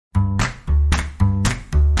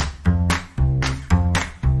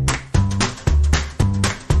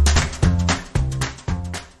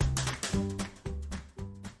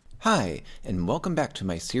Hi, and welcome back to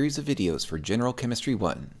my series of videos for General Chemistry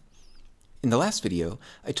 1. In the last video,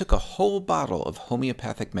 I took a whole bottle of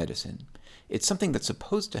homeopathic medicine. It's something that's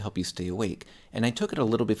supposed to help you stay awake, and I took it a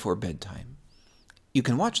little before bedtime. You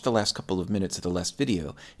can watch the last couple of minutes of the last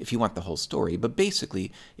video if you want the whole story, but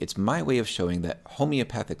basically, it's my way of showing that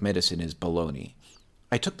homeopathic medicine is baloney.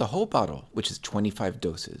 I took the whole bottle, which is 25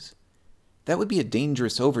 doses. That would be a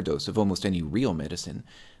dangerous overdose of almost any real medicine,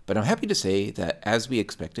 but I'm happy to say that, as we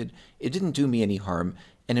expected, it didn't do me any harm,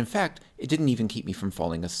 and in fact, it didn't even keep me from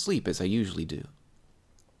falling asleep as I usually do.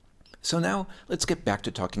 So now, let's get back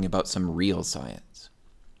to talking about some real science.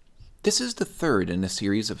 This is the third in a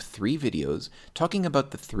series of 3 videos talking about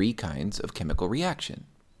the 3 kinds of chemical reaction.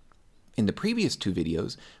 In the previous 2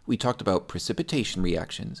 videos, we talked about precipitation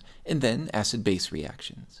reactions and then acid-base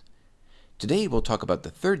reactions. Today we'll talk about the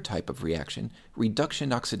third type of reaction,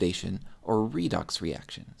 reduction-oxidation, or redox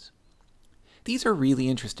reactions. These are really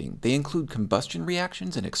interesting. They include combustion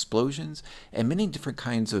reactions and explosions, and many different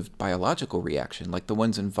kinds of biological reaction like the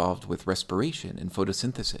ones involved with respiration and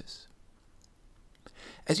photosynthesis.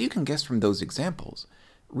 As you can guess from those examples,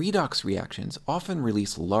 redox reactions often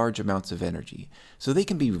release large amounts of energy, so they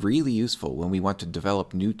can be really useful when we want to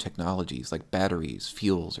develop new technologies like batteries,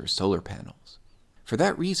 fuels, or solar panels. For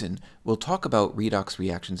that reason, we'll talk about redox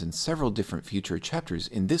reactions in several different future chapters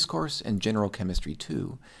in this course and General Chemistry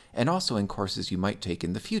 2, and also in courses you might take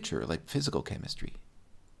in the future, like Physical Chemistry.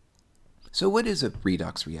 So what is a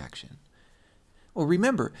redox reaction? Well,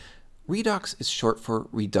 remember, redox is short for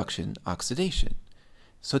reduction-oxidation.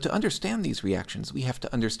 So to understand these reactions, we have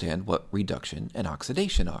to understand what reduction and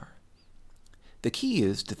oxidation are. The key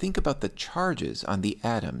is to think about the charges on the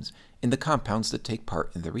atoms in the compounds that take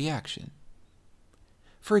part in the reaction.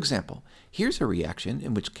 For example, here's a reaction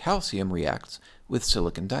in which calcium reacts with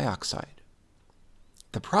silicon dioxide.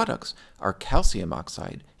 The products are calcium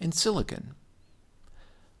oxide and silicon.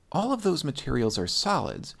 All of those materials are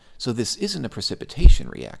solids, so this isn't a precipitation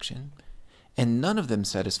reaction, and none of them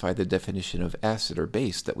satisfy the definition of acid or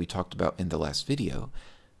base that we talked about in the last video,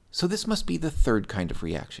 so this must be the third kind of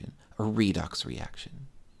reaction, a redox reaction.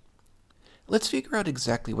 Let's figure out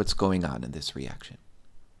exactly what's going on in this reaction.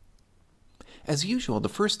 As usual, the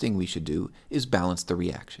first thing we should do is balance the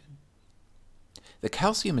reaction. The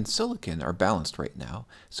calcium and silicon are balanced right now,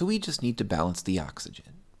 so we just need to balance the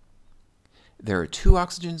oxygen. There are 2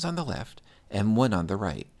 oxygens on the left and 1 on the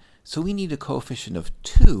right, so we need a coefficient of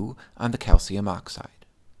 2 on the calcium oxide.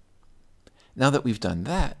 Now that we've done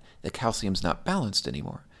that, the calcium's not balanced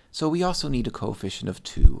anymore, so we also need a coefficient of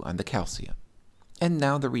 2 on the calcium. And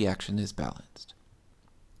now the reaction is balanced.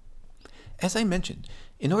 As I mentioned,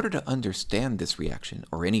 in order to understand this reaction,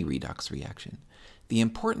 or any redox reaction, the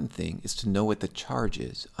important thing is to know what the charge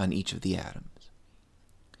is on each of the atoms.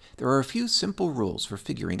 There are a few simple rules for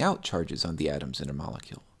figuring out charges on the atoms in a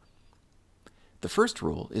molecule. The first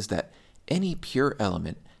rule is that any pure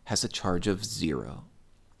element has a charge of 0.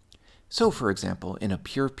 So, for example, in a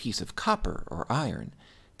pure piece of copper or iron,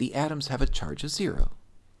 the atoms have a charge of 0.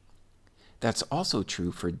 That's also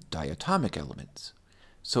true for diatomic elements.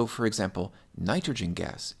 So, for example, nitrogen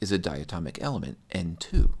gas is a diatomic element,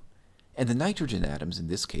 N2, and the nitrogen atoms in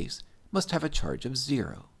this case must have a charge of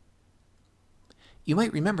 0. You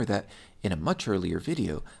might remember that in a much earlier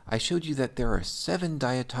video, I showed you that there are 7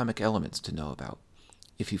 diatomic elements to know about.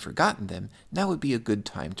 If you've forgotten them, now would be a good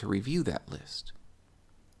time to review that list.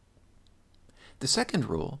 The second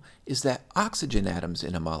rule is that oxygen atoms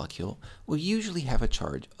in a molecule will usually have a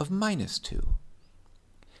charge of -2.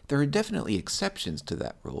 There are definitely exceptions to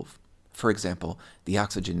that rule. For example, the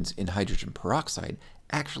oxygens in hydrogen peroxide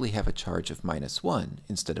actually have a charge of -1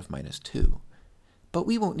 instead of -2. But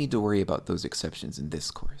we won't need to worry about those exceptions in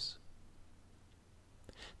this course.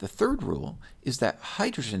 The third rule is that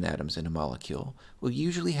hydrogen atoms in a molecule will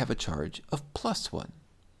usually have a charge of +1.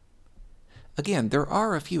 Again, there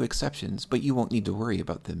are a few exceptions, but you won't need to worry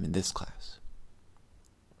about them in this class.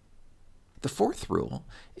 The fourth rule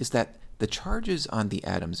is that the charges on the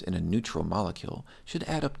atoms in a neutral molecule should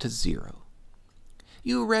add up to 0.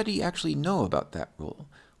 You already actually know about that rule.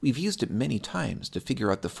 We've used it many times to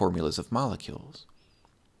figure out the formulas of molecules.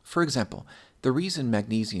 For example, the reason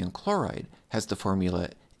magnesium chloride has the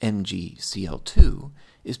formula MgCl2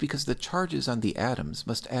 is because the charges on the atoms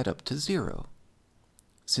must add up to 0.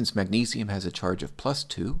 Since magnesium has a charge of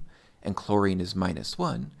 +2 and chlorine is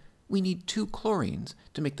 -1, we need 2 chlorines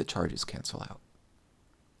to make the charges cancel out.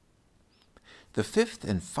 The fifth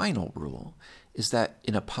and final rule is that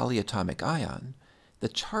in a polyatomic ion, the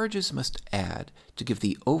charges must add to give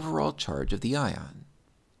the overall charge of the ion.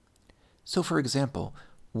 So for example,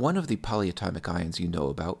 one of the polyatomic ions you know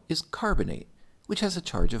about is carbonate, which has a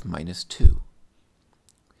charge of -2.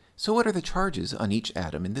 So what are the charges on each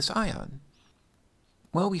atom in this ion?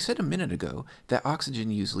 Well, we said a minute ago that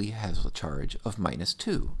oxygen usually has a charge of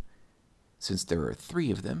 -2. Since there are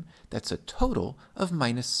 3 of them, that's a total of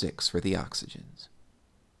 -6 for the oxygens.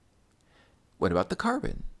 What about the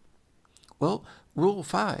carbon? Well, Rule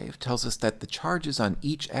 5 tells us that the charges on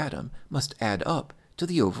each atom must add up to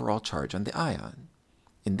the overall charge on the ion.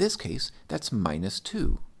 In this case, that's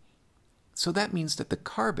 -2. So that means that the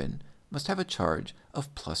carbon must have a charge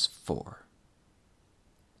of +4.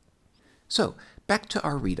 So, back to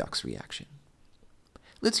our redox reaction.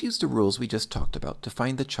 Let's use the rules we just talked about to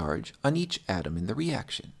find the charge on each atom in the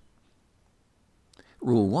reaction.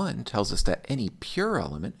 Rule 1 tells us that any pure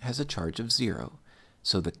element has a charge of 0,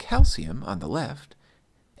 so the calcium on the left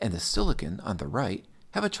and the silicon on the right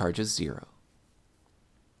have a charge of 0.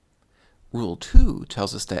 Rule 2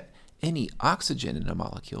 tells us that any oxygen in a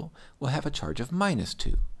molecule will have a charge of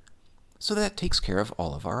 -2, so that takes care of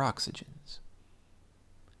all of our oxygens.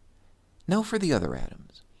 Now for the other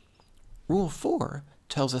atoms. Rule 4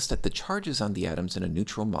 tells us that the charges on the atoms in a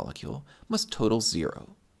neutral molecule must total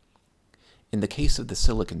 0. In the case of the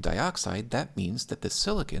silicon dioxide, that means that the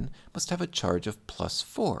silicon must have a charge of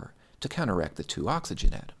 +4 to counteract the 2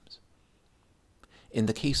 oxygen atoms. In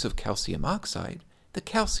the case of calcium oxide, the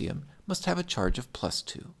calcium must have a charge of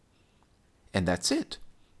 +2. And that's it.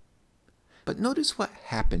 But notice what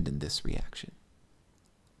happened in this reaction.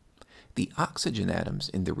 The oxygen atoms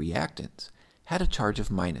in the reactants had a charge of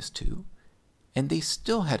 -2, and they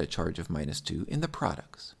still had a charge of -2 in the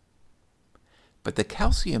products. But the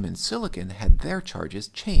calcium and silicon had their charges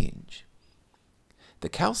change. The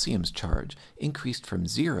calcium's charge increased from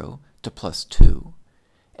 0 to +2,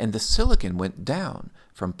 and the silicon went down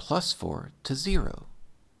from +4 to 0.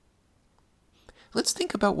 Let's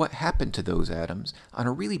think about what happened to those atoms on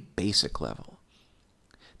a really basic level.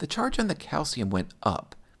 The charge on the calcium went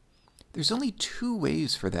up. There's only 2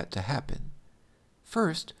 ways for that to happen.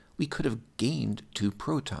 First, we could have gained 2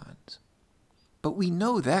 protons. But we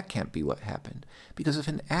know that can't be what happened, because if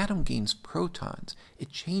an atom gains protons, it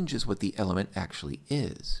changes what the element actually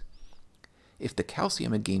is. If the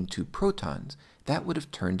calcium had gained 2 protons, that would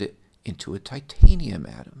have turned it into a titanium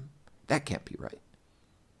atom. That can't be right.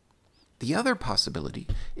 The other possibility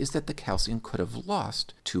is that the calcium could have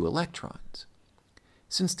lost 2 electrons.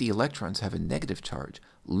 Since the electrons have a negative charge,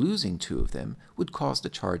 losing 2 of them would cause the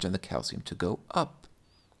charge on the calcium to go up.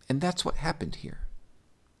 And that's what happened here.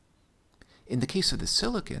 In the case of the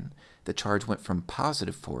silicon, the charge went from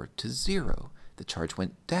 +4 to 0. The charge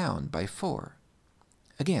went down by 4.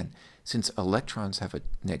 Again, since electrons have a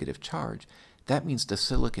negative charge, that means the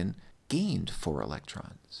silicon gained 4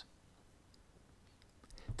 electrons.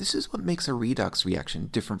 This is what makes a redox reaction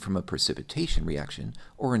different from a precipitation reaction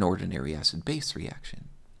or an ordinary acid-base reaction.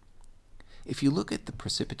 If you look at the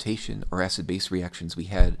precipitation or acid-base reactions we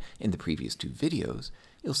had in the previous 2 videos,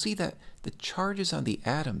 you'll see that the charges on the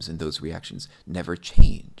atoms in those reactions never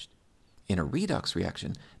changed. In a redox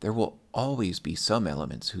reaction, there will always be some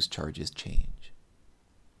elements whose charges change.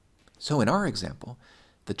 So in our example,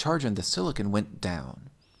 the charge on the silicon went down.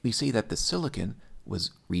 We say that the silicon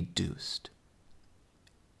was reduced.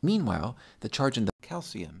 Meanwhile, the charge on the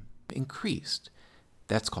calcium increased.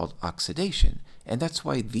 That's called oxidation, and that's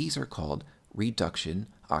why these are called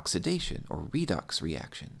reduction-oxidation or redox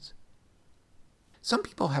reactions. Some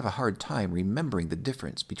people have a hard time remembering the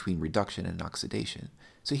difference between reduction and oxidation,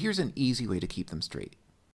 so here's an easy way to keep them straight.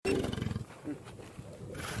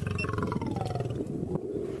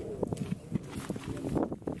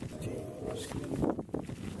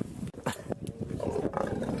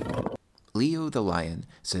 Leo the lion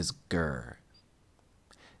says grr.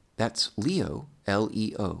 That's Leo,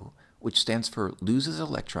 L-E-O, which stands for loses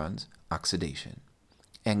electrons, oxidation,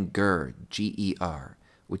 and GER, G-E-R,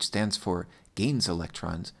 which stands for gains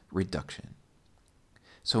electrons, reduction.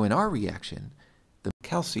 So in our reaction, the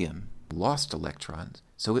calcium lost electrons,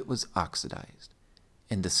 so it was oxidized,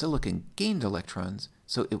 and the silicon gained electrons,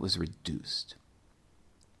 so it was reduced.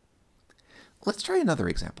 Let's try another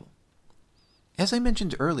example. As I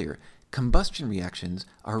mentioned earlier, combustion reactions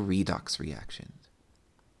are redox reactions.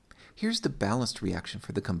 Here's the balanced reaction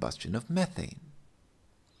for the combustion of methane.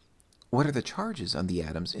 What are the charges on the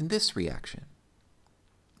atoms in this reaction?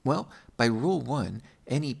 Well, by Rule 1,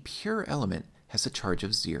 any pure element has a charge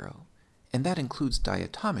of 0, and that includes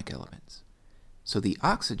diatomic elements. So the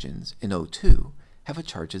oxygens in O2 have a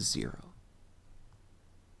charge of 0.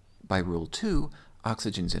 By Rule 2,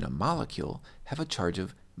 oxygens in a molecule have a charge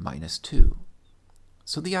of -2.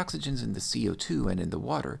 So the oxygens in the CO2 and in the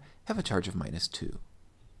water have a charge of -2.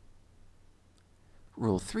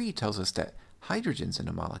 Rule 3 tells us that hydrogens in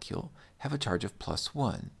a molecule have a charge of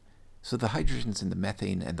 +1. So the hydrogens in the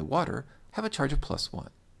methane and the water have a charge of +1.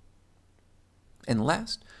 And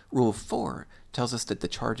last, Rule 4 tells us that the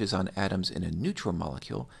charges on atoms in a neutral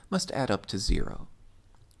molecule must add up to 0.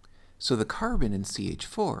 So the carbon in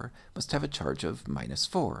CH4 must have a charge of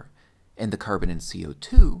 -4, and the carbon in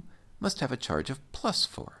CO2 must have a charge of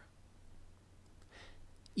 +4.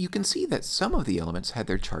 You can see that some of the elements had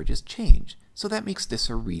their charges change, so that makes this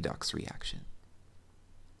a redox reaction.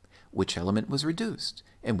 Which element was reduced,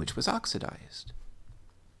 and which was oxidized?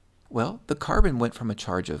 Well, the carbon went from a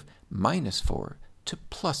charge of -4 to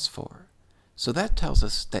 +4, so that tells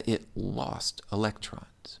us that it lost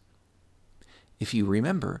electrons. If you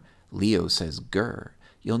remember, Leo says Gur,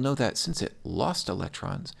 you'll know that since it lost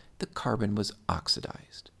electrons, the carbon was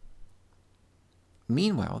oxidized.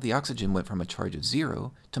 Meanwhile, the oxygen went from a charge of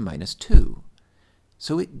 0 to -2,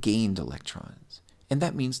 so it gained electrons, and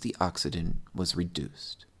that means the oxygen was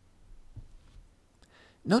reduced.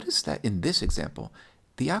 Notice that in this example,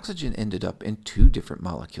 the oxygen ended up in 2 different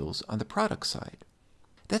molecules on the product side.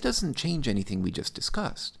 That doesn't change anything we just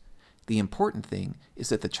discussed. The important thing is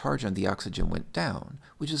that the charge on the oxygen went down,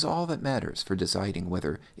 which is all that matters for deciding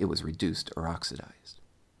whether it was reduced or oxidized.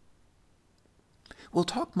 We'll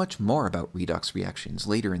talk much more about redox reactions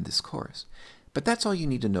later in this course, but that's all you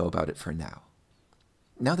need to know about it for now.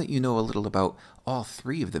 Now that you know a little about all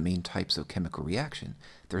 3 of the main types of chemical reaction,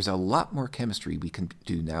 there's a lot more chemistry we can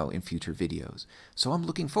do now in future videos, so I'm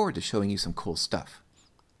looking forward to showing you some cool stuff.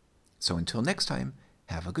 So until next time,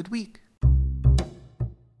 have a good week.